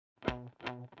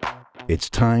It's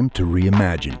time to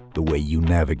reimagine the way you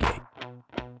navigate.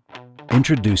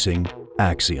 Introducing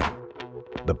Axiom,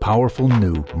 the powerful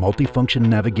new multifunction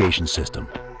navigation system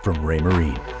from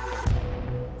Raymarine.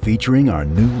 Featuring our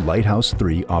new LightHouse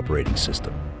 3 operating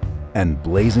system and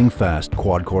blazing fast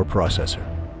quad-core processor,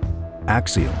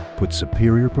 Axiom puts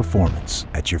superior performance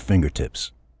at your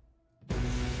fingertips.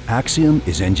 Axiom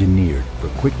is engineered for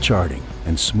quick charting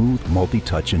and smooth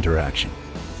multi-touch interaction.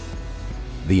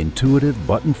 The intuitive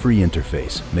button-free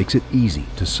interface makes it easy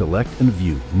to select and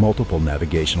view multiple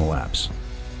navigational apps.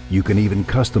 You can even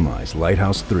customize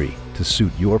LightHouse 3 to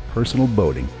suit your personal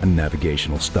boating and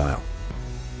navigational style.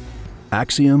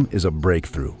 Axiom is a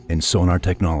breakthrough in sonar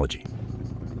technology.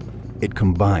 It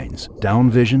combines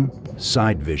down vision,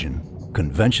 side vision,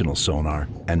 conventional sonar,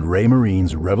 and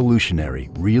Raymarine's revolutionary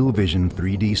RealVision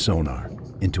 3D sonar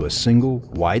into a single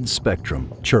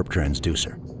wide-spectrum chirp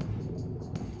transducer.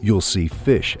 You'll see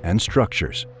fish and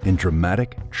structures in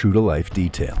dramatic, true-to-life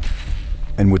detail.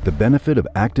 And with the benefit of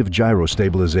active gyro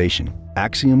stabilization,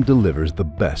 Axiom delivers the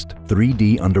best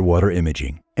 3D underwater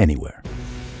imaging anywhere.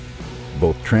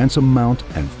 Both transom mount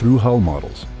and through-hull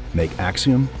models make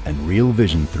Axiom and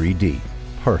RealVision 3D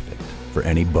perfect for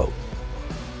any boat.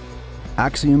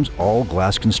 Axiom's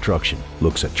all-glass construction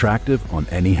looks attractive on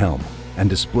any helm and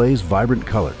displays vibrant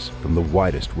colors from the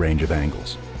widest range of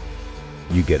angles.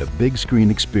 You get a big screen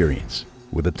experience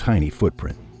with a tiny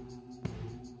footprint.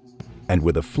 And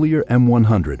with a FLIR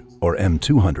M100 or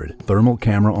M200 thermal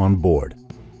camera on board,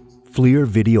 FLIR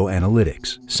Video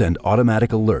Analytics send automatic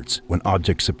alerts when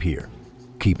objects appear,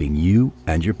 keeping you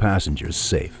and your passengers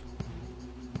safe.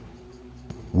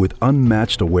 With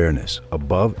unmatched awareness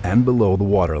above and below the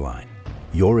waterline,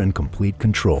 you're in complete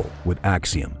control with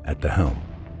Axiom at the helm.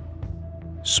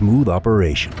 Smooth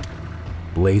operation,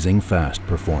 blazing fast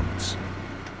performance.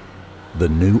 The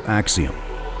new Axiom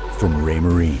from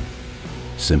Raymarine,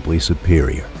 simply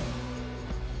superior.